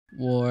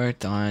War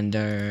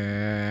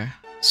Thunder.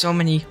 So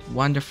many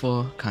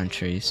wonderful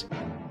countries.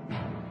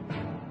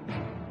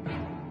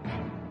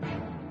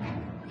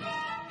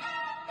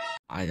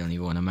 I don't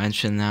even want to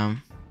mention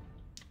them.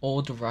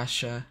 Old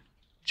Russia,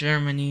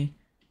 Germany,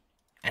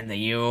 and the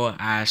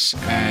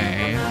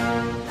USA.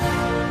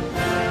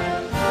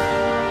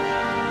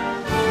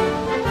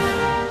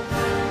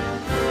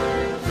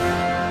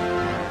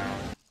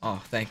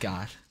 Oh, thank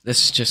God.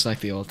 This is just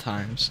like the old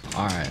times.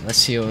 Alright, let's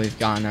see what we've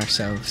gotten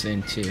ourselves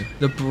into.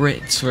 The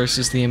Brits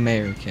versus the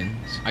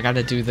Americans. I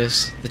gotta do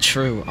this the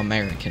true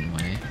American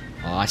way.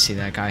 Oh, I see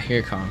that guy.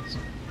 Here it comes.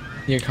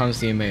 Here comes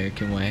the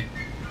American way.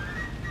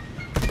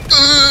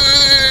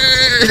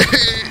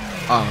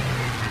 Oh.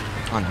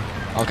 Oh no.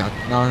 Oh God.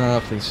 No, no,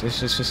 no, please.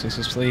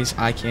 Just, please.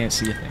 I can't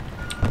see a thing.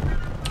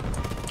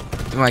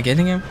 Am I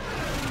getting him?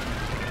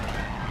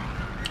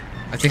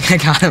 I think I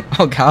got him.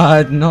 Oh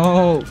God,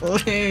 no.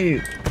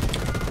 Please.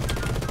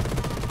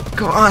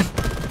 Come on.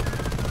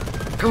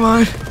 Come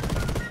on.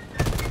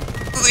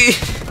 Please.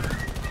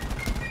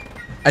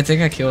 I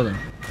think I killed him.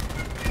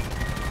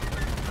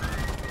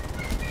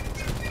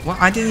 What?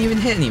 I didn't even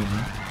hit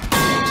anyone.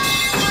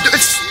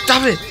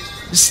 Stop it!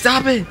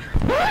 Stop it!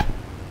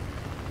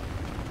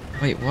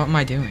 Wait, what am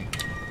I doing?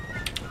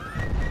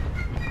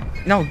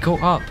 No, go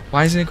up.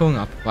 Why isn't it going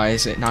up? Why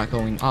is it not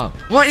going up?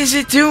 What is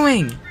it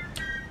doing?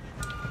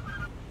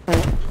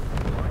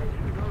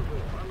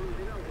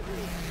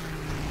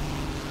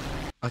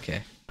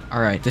 Okay.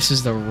 Alright, this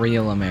is the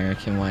real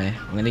American way.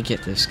 I'm gonna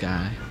get this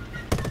guy.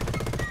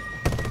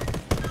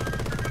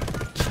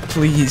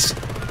 Please.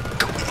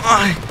 Come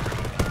on!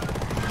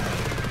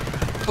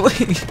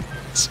 Please.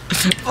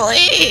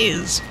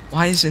 Please!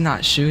 Why is it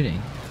not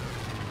shooting?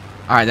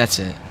 Alright, that's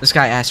it. This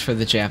guy asked for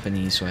the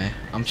Japanese way.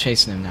 I'm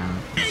chasing him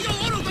down.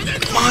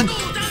 Come on!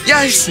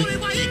 Yes!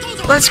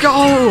 Let's go!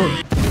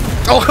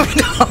 Oh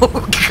no!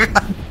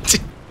 God.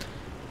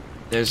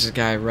 There's a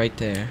guy right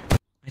there.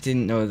 I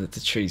didn't know that the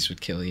trees would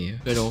kill you.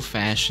 Good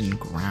old-fashioned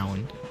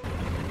ground.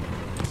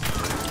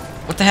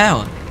 What the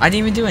hell? I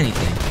didn't even do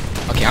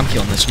anything. Okay, I'm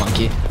killing this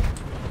monkey.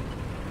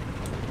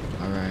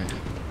 Alright.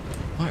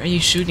 What are you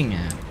shooting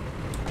at?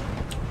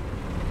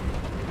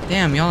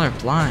 Damn, y'all are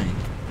blind.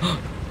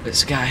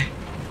 This guy.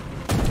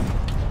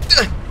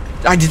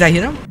 Did I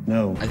hit him?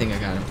 No. I think I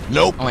got him.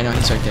 Nope. Oh, I know,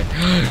 he's right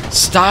there.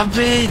 Stop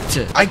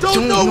it! I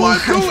don't know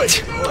what I'm doing.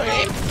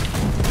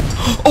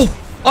 Oh!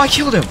 Oh, I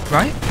killed him,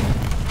 right?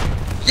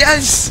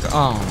 Yes!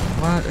 Oh,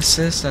 what?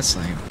 Assist? That's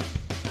lame.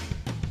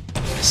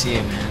 I see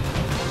it, man.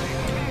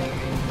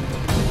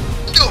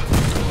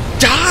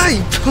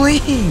 Die,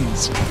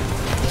 please!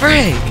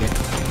 Frig!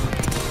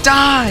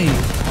 Die!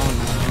 Oh,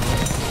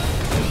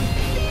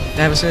 no.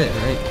 That was it,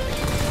 right?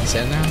 Is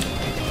that now?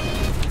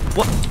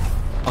 What?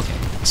 Okay,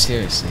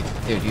 seriously.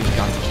 Dude, you've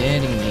got to be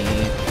kidding me.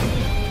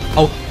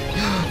 Oh!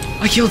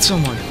 I killed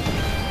someone!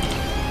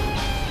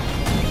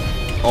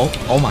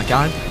 Oh my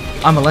God.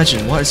 I'm a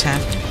legend. What is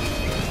happening?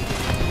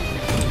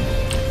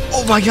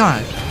 Oh my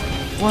God!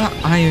 What?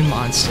 I am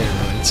on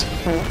steroids.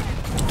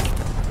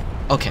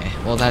 Okay,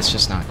 well that's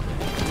just not cool.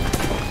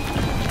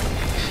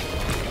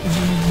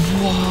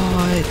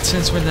 What?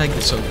 Since when did I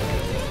get so good?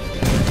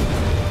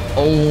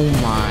 Oh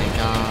my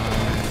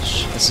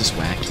gosh. This is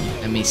wacky.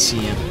 Let me see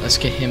him. Let's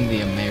get him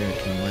the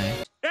American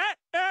way.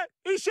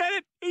 He said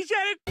it! He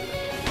said it!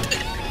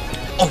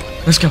 Oh,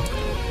 let's go.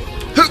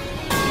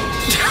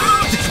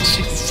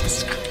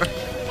 Jesus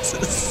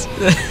Christ.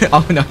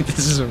 Oh no,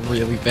 this is a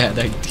really bad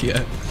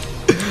idea.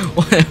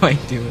 What am I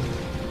doing?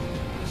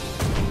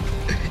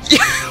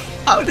 Yeah,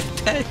 how did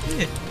that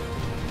hit?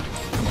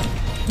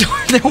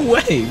 No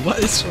way! What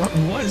is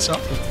wrong? What is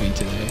up with me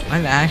today?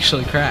 I'm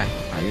actually cracked.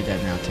 Oh, you're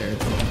dead now, Terry.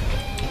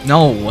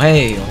 No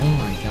way! Oh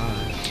my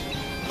gosh.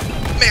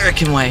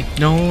 American way!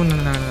 No,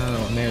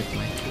 American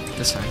way.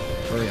 This time,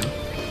 for real.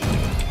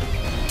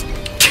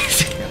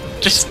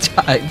 Just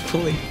die,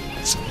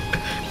 please.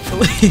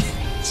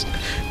 Please.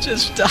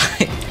 Just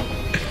die.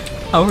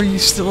 How are you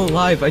still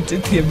alive? I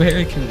did the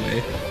American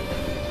way.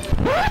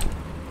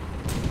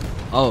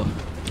 Oh,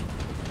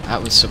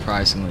 that was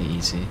surprisingly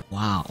easy.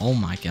 Wow, oh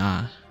my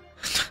God.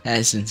 That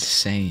is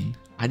insane.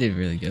 I did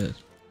really good.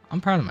 I'm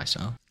proud of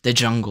myself. The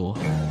jungle.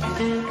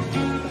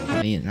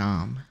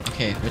 Vietnam.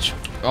 Okay, which...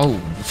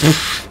 Oh.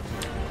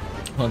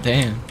 Well,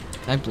 damn.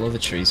 Did I blow the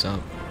trees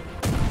up?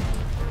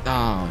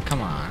 Oh,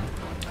 come on.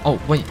 Oh,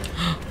 wait.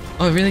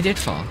 Oh, it really did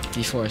fall.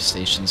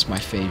 Deforestation's my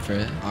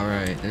favorite.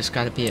 Alright, there's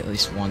gotta be at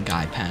least one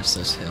guy past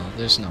this hill.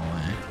 There's no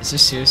way. Is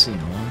this seriously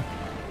no one?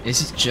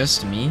 Is it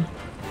just me?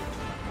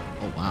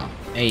 Oh, wow.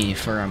 A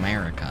for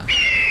America.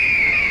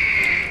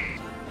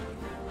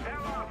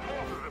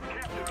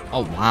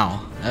 Oh,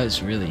 wow. That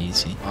was really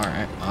easy.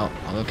 Alright, well,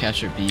 I'll go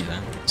capture B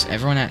then. Is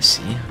everyone at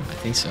C? I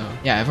think so.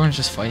 Yeah, everyone's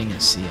just fighting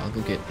at C. I'll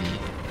go get B.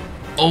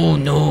 Oh,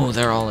 no,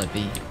 they're all at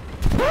B.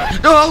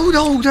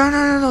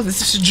 No,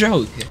 this is a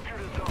joke.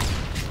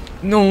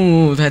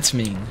 No, that's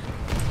mean.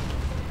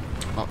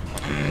 Oh,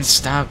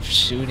 stop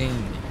shooting.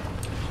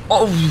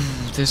 Oh,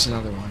 there's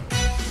another one.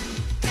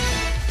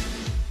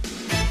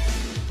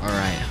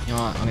 Alright, you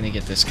know what? I'm gonna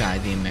get this guy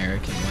the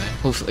American way.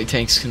 Hopefully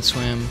tanks can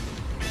swim.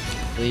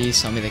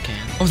 Please tell me they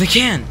can. Oh, they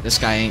can! This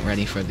guy ain't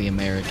ready for the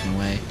American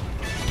way.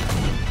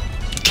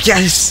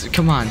 Yes!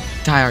 Come on,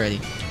 die already.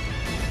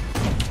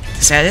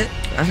 Is that it?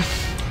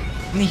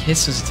 How many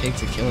hits does it take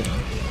to kill them?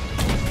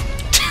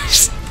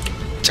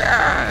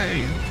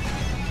 Die!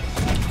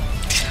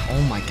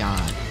 Oh my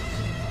god.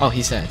 Oh,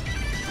 he's dead.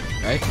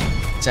 Right?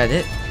 Is that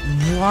it?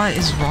 What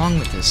is wrong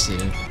with this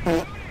dude?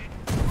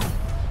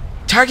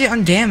 Target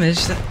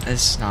undamaged?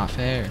 That's not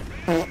fair.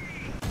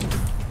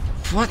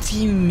 What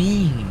do you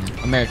mean?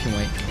 American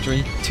way.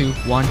 3, 2,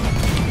 1.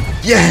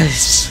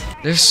 Yes!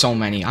 There's so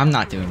many. I'm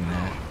not doing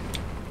that.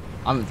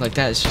 I'm like,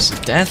 that is just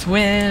a death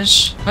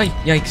wish. Hey,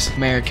 yikes.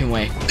 American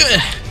way.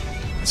 Ugh.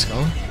 Let's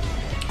go.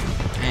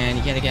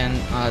 And yet again,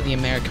 the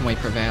American way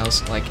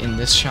prevails. Like in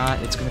this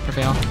shot, it's gonna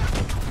prevail.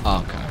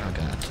 Oh god, oh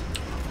god.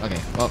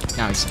 Okay, well,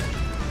 now he's dead.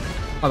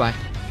 Bye bye.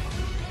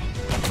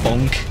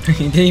 Bonk.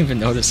 He didn't even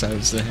notice I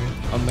was there.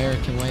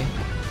 American way.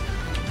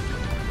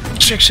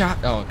 Trick shot.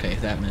 Oh, okay,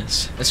 that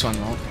missed. This one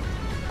won't.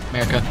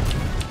 America.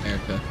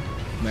 America.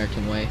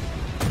 American way.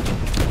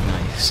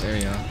 Nice. There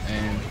we go.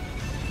 And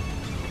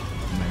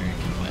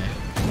American way.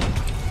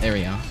 There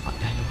we go.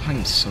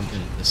 I'm so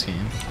good at this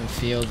game. I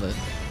feel the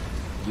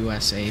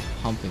USA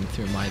pumping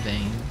through my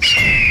veins.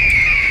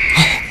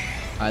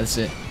 That's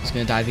it. He's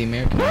gonna die the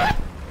American way.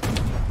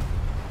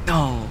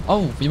 No.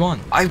 Oh, we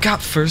won. I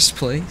got first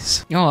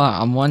place. You know,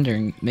 I'm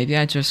wondering, maybe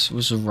I just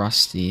was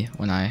rusty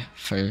when I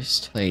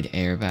first played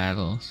air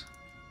battles.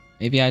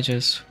 Maybe I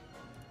just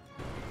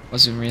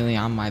wasn't really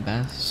on my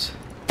best.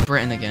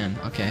 Britain again.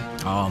 Okay.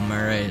 Oh,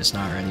 Murray is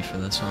not ready for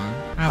this one.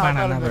 How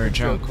about another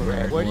joke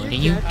where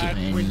you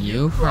can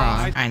you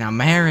cry an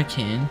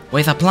American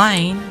with a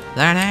plane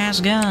that has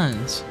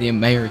guns? The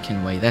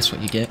American way. That's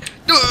what you get.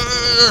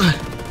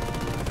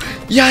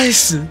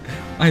 Yes!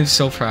 I'm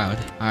so proud.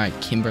 Alright,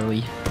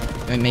 Kimberly.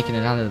 I'm making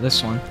it out of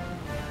this one.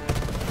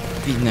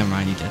 Never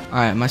mind, you did.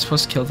 Alright, am I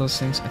supposed to kill those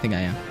things? I think I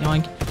am.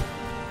 Yoink.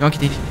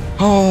 Yoink.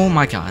 Oh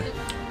my god.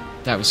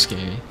 That was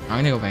scary. I'm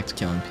gonna go back to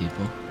killing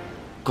people.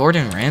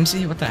 Gordon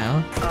Ramsay? What the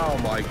hell? Oh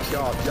my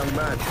god, young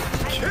man.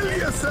 Kill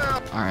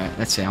yourself! Alright,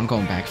 let's see. I'm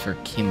going back for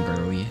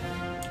Kimberly.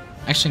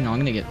 Actually, no, I'm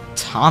gonna get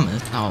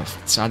Thomas. Oh,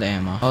 it's out of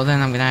ammo. Oh,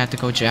 then I'm gonna have to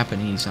go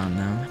Japanese on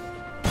them.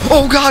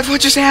 Oh god,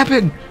 what just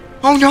happened?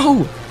 Oh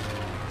no!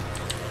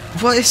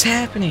 What is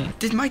happening?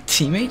 Did my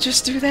teammate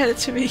just do that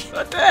to me?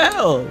 What the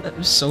hell? That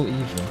was so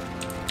evil.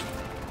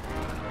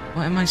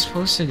 What am I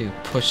supposed to do?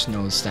 Push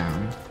nose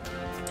down.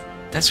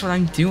 That's what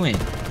I'm doing.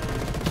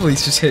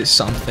 Please just hit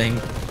something.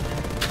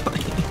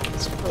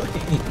 Please,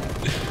 please.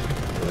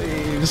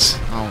 Please.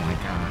 Oh my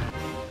god.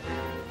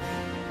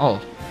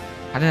 Oh.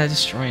 How did I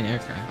destroy an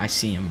aircraft? I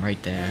see him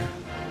right there.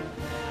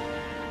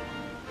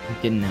 I'm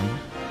getting him.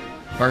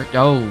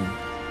 Oh.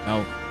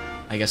 No.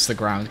 I guess the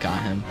ground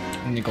got him.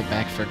 I'm gonna go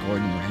back for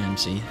Gordon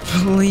Ramsay.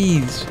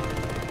 Please.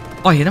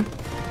 Oh, I hit him.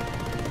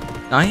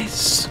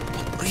 Nice.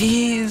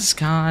 Please,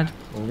 God.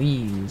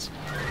 Please.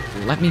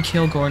 Let me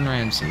kill Gordon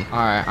Ramsay.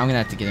 Alright, I'm gonna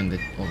have to get him the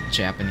old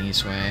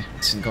Japanese way.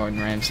 This is Gordon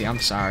Ramsay. I'm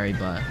sorry,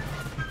 but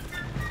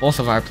both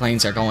of our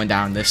planes are going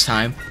down this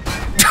time.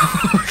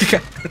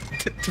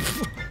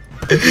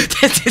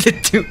 That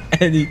didn't do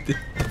anything.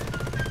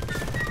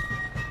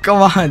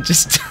 Come on,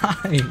 just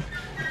die.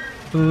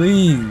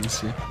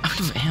 Please. Out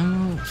of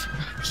ammo?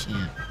 I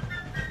can't.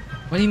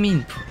 What do you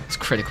mean it's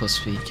critical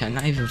speed? Can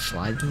I even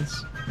fly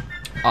this?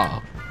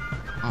 Oh.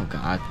 Oh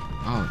god.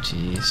 Oh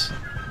jeez.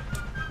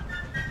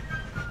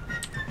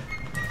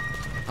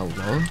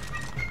 Hello?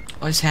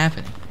 What is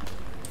happening?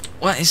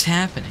 What is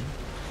happening?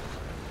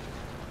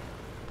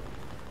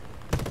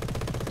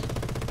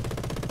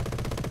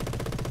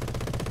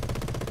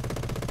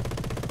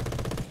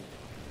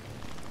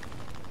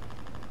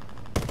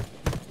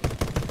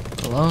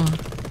 Hello?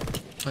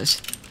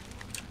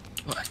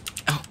 What?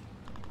 Oh.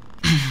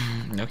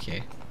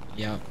 Okay.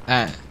 Yep.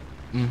 That.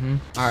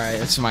 Alright,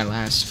 that's my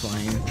last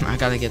plane. I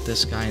gotta get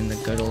this guy in the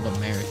good old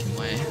American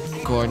way.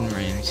 Gordon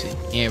Ramsay.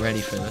 He ain't ready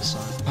for this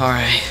one.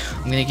 Alright,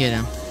 I'm gonna get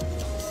him.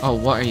 Oh,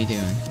 what are you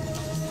doing?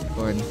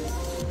 Gordon.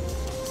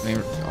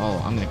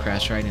 Oh, I'm gonna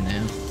crash right into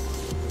him.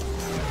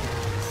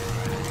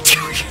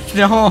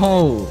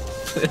 No!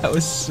 That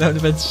would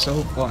have been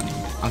so funny.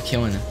 I'm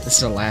killing him. This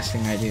is the last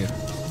thing I do.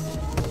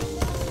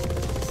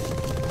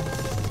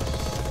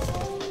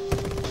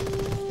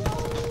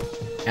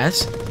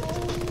 Yes?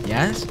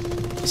 Yes?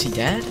 Is he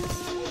dead?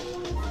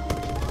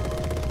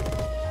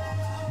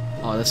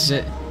 Oh, this is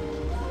it.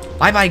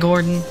 Bye-bye,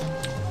 Gordon.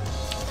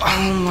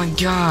 Oh my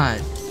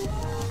god.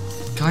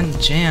 Gun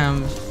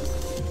jammed.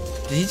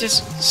 Did he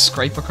just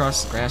scrape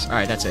across the grass?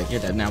 Alright, that's it. You're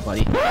dead now,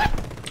 buddy.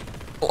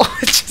 What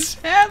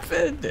just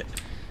happened?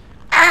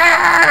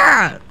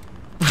 Ah!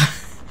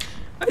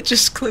 I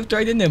just clipped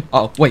right into him.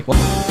 Oh, wait, what?